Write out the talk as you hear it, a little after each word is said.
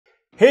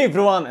Hey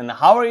everyone, and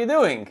how are you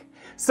doing?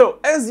 So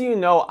as you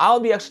know, I'll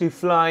be actually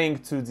flying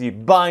to the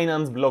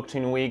Binance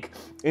Blockchain Week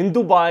in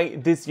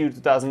Dubai this year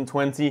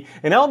 2020,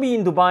 and I'll be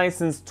in Dubai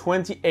since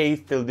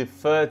 28th till the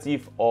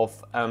 30th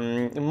of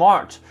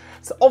March.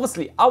 So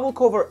obviously I will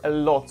cover a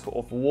lot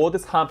of what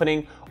is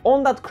happening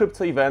on that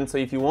crypto event, so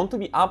if you want to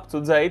be up to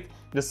date,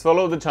 just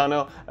follow the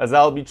channel as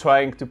I'll be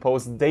trying to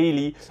post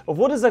daily of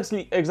what is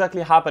actually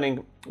exactly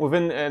happening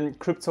within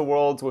crypto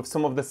world with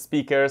some of the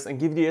speakers and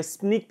give you a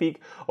sneak peek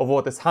of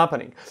what is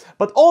happening.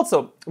 But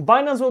also,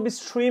 Binance will be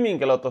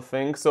streaming a lot of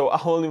things, so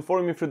I will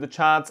inform you through the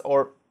chats,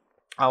 or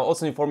I'll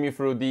also inform you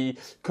through the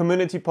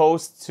community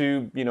posts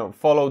to,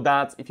 follow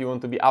that if you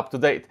want to be up to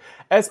date.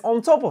 As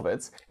on top of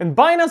it, and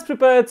Binance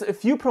prepared a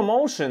few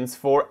promotions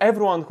for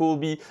everyone who will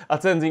be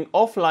attending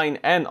offline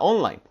and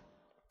online.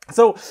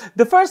 So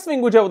the first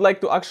thing which I would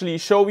like to actually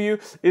show you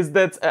is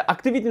that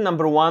activity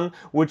number one,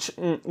 which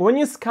when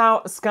you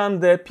scan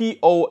the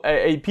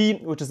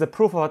POAP, which is the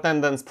proof of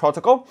attendance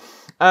protocol,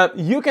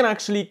 you can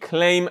actually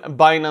claim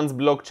Binance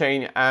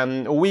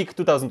Blockchain Week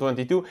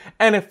 2022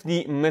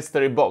 NFT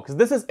mystery box.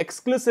 This is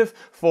exclusive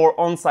for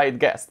on-site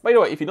guests. By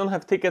the way, if you don't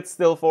have tickets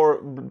still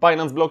for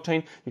Binance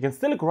Blockchain, you can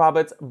still grab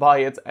it, buy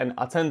it, and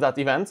attend that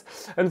event.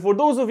 And for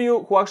those of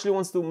you who actually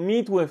wants to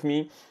meet with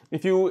me,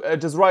 if you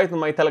just write on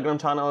my Telegram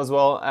channel as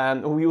well,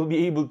 and we will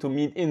be able to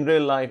meet in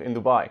real life in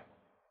Dubai.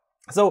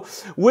 So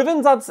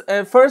within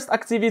that first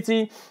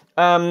activity,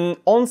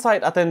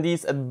 on-site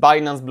attendees at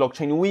Binance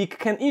Blockchain Week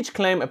can each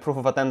claim a proof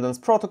of attendance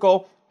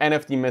protocol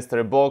NFT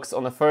mystery box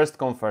on a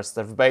first-come,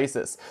 first-served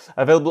basis.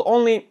 Available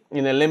only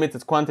in a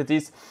limited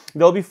quantities.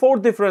 There'll be 4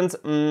 different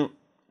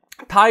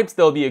types.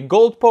 There'll be a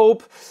gold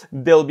POAP,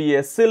 there'll be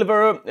a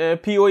silver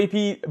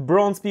POAP,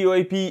 bronze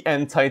POAP,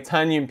 and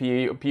titanium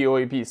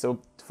POAP. So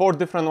 4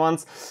 different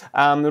ones.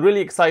 I'm really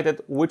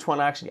excited which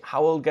one actually I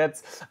will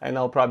get, and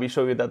I'll probably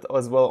show you that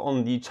as well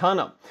on the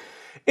channel.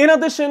 In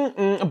addition,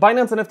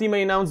 Binance NFT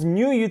may announce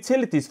new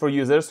utilities for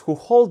users who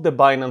hold the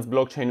Binance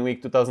Blockchain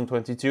Week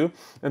 2022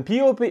 and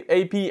POAP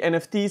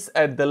NFTs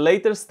at the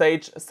later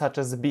stage, such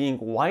as being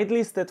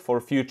whitelisted for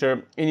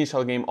future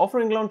initial game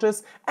offering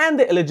launches and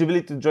the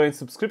eligibility to join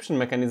subscription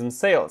mechanism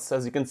sales.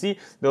 As you can see,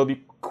 there will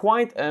be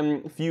quite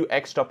a few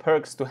extra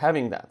perks to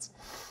having that.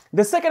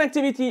 The second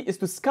activity is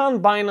to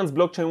scan Binance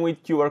Blockchain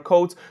Week QR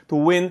codes to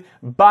win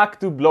Back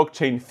to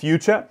Blockchain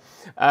Future.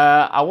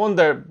 I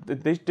wonder,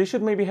 they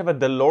should maybe have a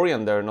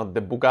DeLorean there, not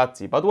the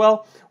Bugatti. But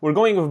well, we're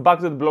going with Back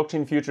to the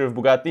Blockchain Future of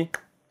Bugatti.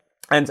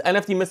 And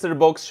NFT mystery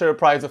box share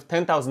price of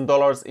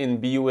 $10,000 in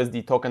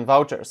BUSD token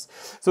vouchers.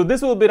 So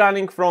this will be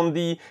running from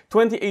the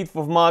 28th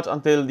of March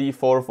until the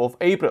 4th of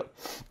April.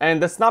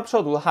 And the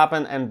snapshot will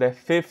happen on the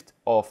 5th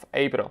of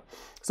April.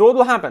 So what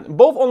will happen?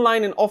 Both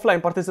online and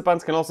offline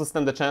participants can also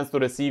stand a chance to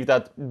receive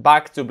that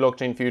Back to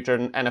Blockchain Future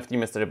NFT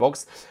mystery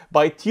box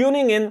by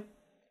tuning in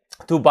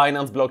to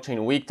Binance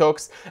Blockchain Week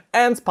Talks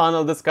and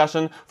panel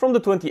discussion from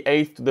the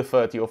 28th to the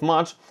 30th of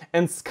March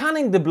and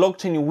scanning the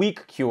Blockchain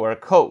Week QR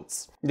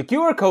codes. The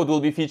QR code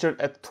will be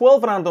featured at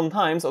 12 random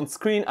times on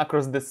screen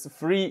across these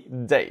 3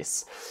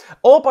 days.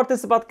 All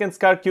participants can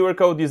scan QR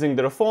code using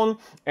their phone,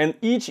 and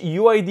each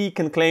UID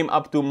can claim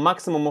up to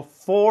maximum of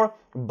 4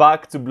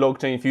 Back to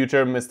Blockchain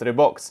Future mystery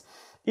box.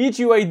 Each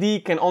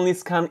UID can only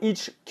scan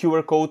each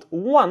QR code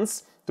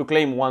once to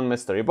claim 1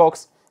 mystery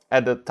box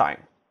at a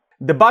time.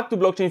 The Back to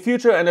Blockchain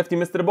Future NFT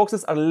mystery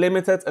boxes are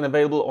limited and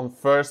available on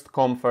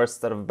first-come,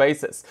 first-served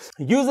basis.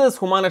 Users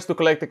who manage to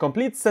collect a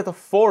complete set of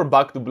 4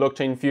 Back to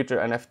Blockchain Future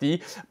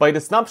NFT by the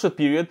snapshot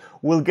period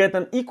will get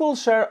an equal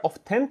share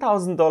of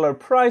 $10,000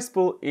 prize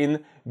pool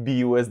in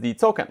BUSD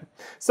token.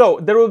 So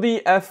there will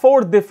be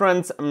 4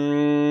 different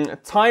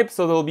types.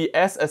 So there will be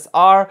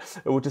SSR,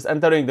 which is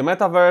entering the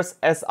metaverse,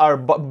 SR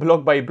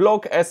block by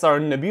block, SR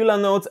Nebula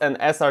nodes, and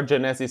SR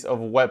Genesis of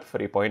Web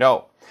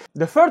 3.0.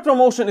 The third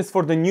promotion is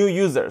for the new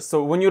users.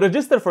 So when you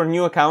register for a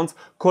new account,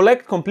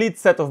 collect complete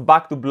set of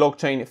Back to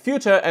Blockchain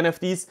Future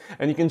NFTs,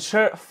 and you can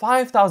share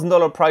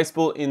 $5,000 prize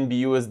pool in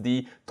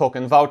BUSD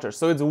token vouchers.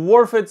 So it's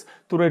worth it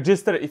to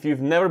register if you've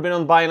never been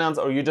on Binance,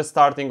 or you're just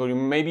starting, or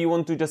maybe you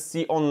want to just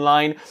see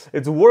online.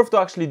 It's worth to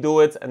actually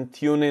do it and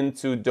tune in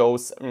to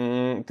those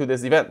to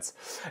these events.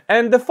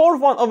 And the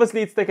fourth one,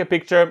 obviously, it's take a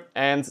picture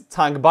and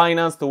tag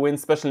Binance to win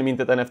specially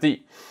minted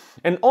NFT.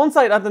 And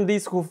on-site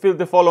attendees who fill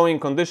the following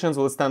conditions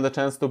will stand a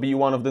chance to be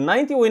one of the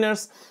 90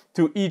 winners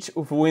to each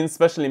win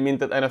specially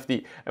minted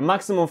NFT. A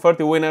maximum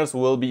 30 winners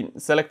will be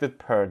selected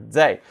per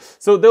day.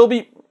 So there will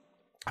be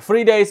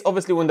 3 days,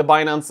 obviously, when the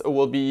Binance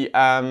will be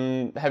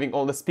having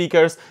all the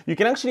speakers. You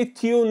can actually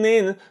tune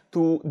in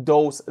to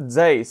those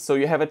days. So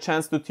you have a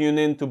chance to tune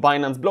in to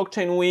Binance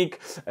Blockchain Week,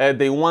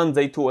 day 1,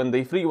 day 2, and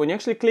day 3. When you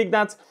actually click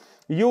that,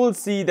 you will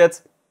see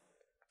that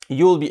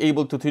you'll be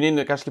able to tune in.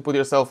 You can actually put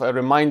yourself a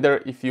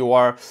reminder if you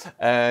are,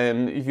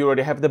 if you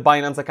already have the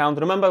Binance account.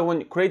 Remember,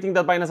 when creating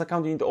that Binance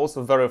account, you need to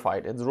also verify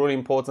it. It's really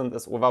important,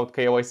 as without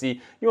KYC,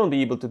 you won't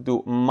be able to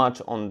do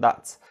much on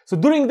that. So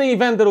during the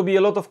event, there will be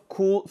a lot of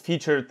cool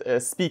featured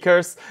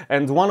speakers,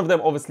 and one of them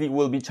obviously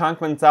will be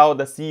Changpeng Zhao,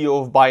 the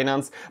CEO of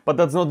Binance. But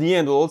that's not the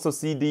end. We'll also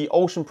see the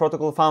Ocean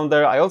Protocol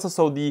founder. I also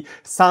saw the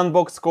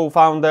Sandbox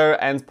co-founder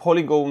and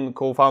Polygon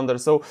co-founder.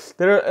 So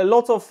there are a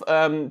lot of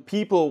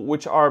people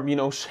which are, you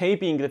know,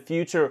 shaping the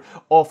future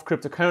of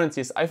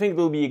cryptocurrencies. I think it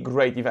will be a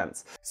great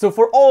event. So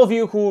for all of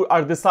you who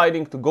are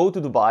deciding to go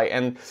to Dubai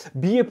and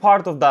be a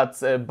part of that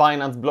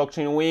Binance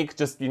Blockchain Week,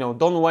 just, you know,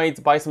 don't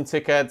wait, buy some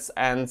tickets,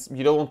 and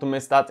you don't want to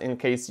miss that in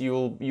case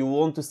you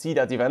want to see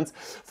that event.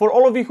 For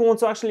all of you who want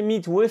to actually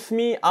meet with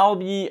me, I'll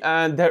be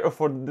there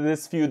for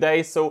this few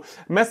days. So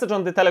message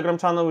on the Telegram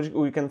channel, which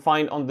you can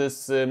find on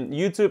this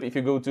YouTube. If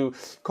you go to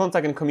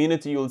contact and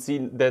community, you'll see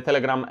the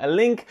Telegram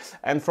link,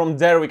 and from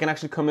there we can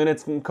actually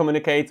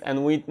communicate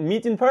and we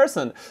meet in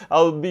person.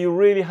 I'll be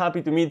really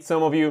happy to meet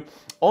some of you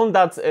on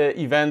that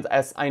event,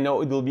 as I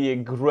know it will be a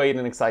great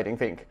and exciting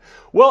thing.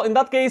 Well, in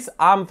that case,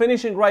 I'm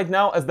finishing right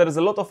now, as there is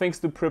a lot of things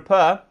to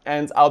prepare,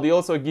 and I'll be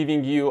also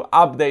giving you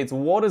updates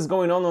what is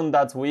going on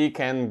that week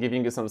and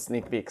giving you some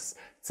sneak peeks.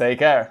 Take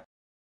care.